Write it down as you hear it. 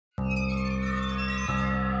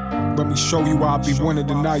Let me show you I'll be one of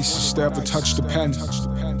the nicest that ever touched the pen.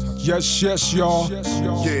 Yes, yes, y'all.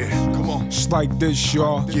 Yeah, come on. It's like this,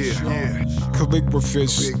 y'all. Yeah.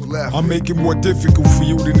 Calligraphist. I make it more difficult for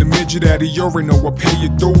you than the midget at a urinal. I pay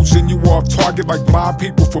your dues and you off target like my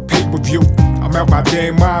people for pay-per-view. I'm out my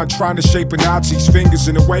damn mind trying to shape a Nazi's fingers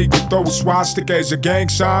in a way to throw a swastika as a gang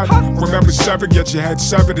sign. Remember 7, yet you had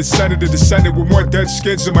 7. The senator descended with more dead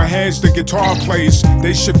skins in my hands than guitar players.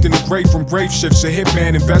 They shifting the grade from grave shifts. A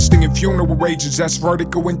hitman investing in funeral wages. That's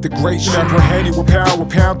vertical integration. Never hand you a power,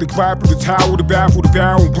 pound the clap of the towel, the baffle, the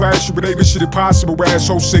barrel, and blast you with every shit impossible.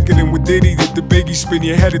 Asshole sicker than with Diddy. That the Biggie spin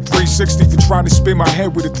your head at 360 for trying to spin my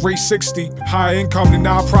head with a 360. High income to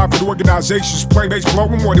non-profit organizations. Playmates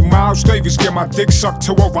blowing more than Miles Davis. Get my dick sucked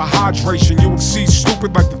to overhydration. You would see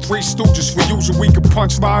stupid like the Three Stooges for using weaker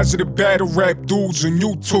punchlines of the battle rap dudes on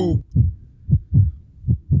YouTube.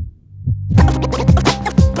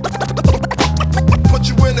 Put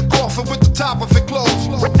you in the coffin with the top of it closed.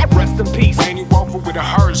 Rest in peace, ain't you over with a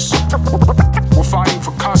hearse? We're fighting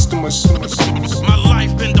for customers. My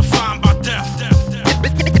life been defined by death.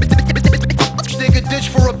 Dig a ditch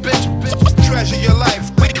for a bitch. Treasure your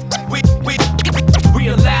life. We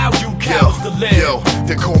allow you cows to live. Yo,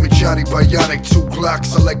 they call me Johnny Bionic, 2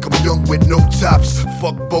 Glocks. I like 'em young with no tops.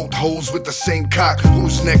 Fuck both hoes with the same cock.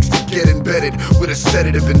 Who's next to get embedded with a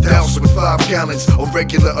sedative and doused with 5 gallons of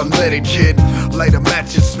regular unleaded, kid? Light a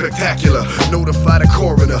match, it's spectacular. Notify the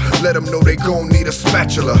coroner, let them know they gon' need a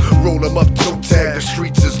spatula. Roll 'em up, toe tag, the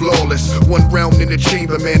streets is lawless. 1 round in the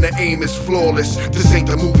chamber, man, the aim is flawless. This ain't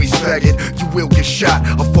the movies, faggot, you will get shot.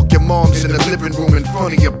 I'll fuck your moms in the living room in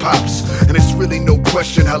front of your pops. And it's really no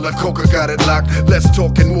question how La Coka got it locked. Less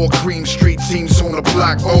talking, more cream, street teams on the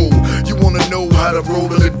block. Oh, you wanna know how to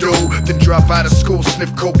roll in the dough? Then drop out of school,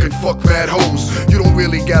 sniff coke and fuck mad hoes. You don't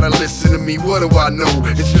really gotta listen to me, what do I know?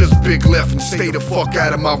 It's just big left and stay the fuck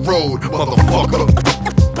out of my road, motherfucker.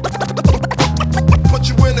 Put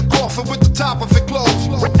you in the coffin with the top of it closed.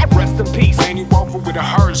 Rest in peace, ain't you over with a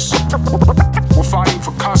hearse? We're fighting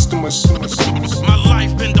for customers. My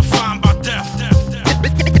life been defined by death.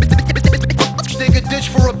 Dig a ditch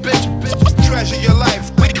for a bitch. Treasure your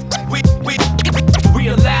life. We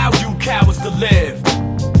allow you cowards to live.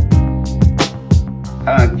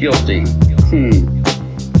 Guilty.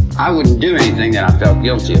 I wouldn't do anything that I felt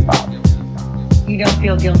guilty about. You don't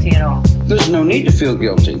feel guilty at all? There's no need to feel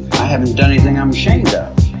guilty. I haven't done anything I'm ashamed of.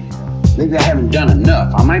 Maybe I haven't done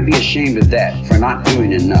enough. I might be ashamed of that, for not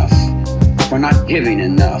doing enough, for not giving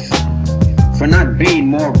enough, for not being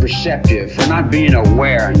more perceptive, for not being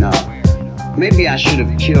aware enough. Maybe I should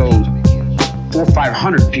have killed 400 or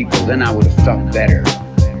 500 people, then I would have felt better.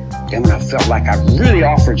 Then when I felt like I really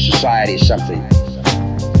offered society something.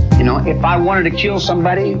 You know, if I wanted to kill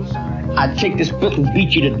somebody, I'd take this book and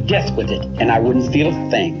beat you to death with it, and I wouldn't feel a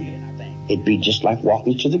thing. It'd be just like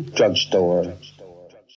walking to the drugstore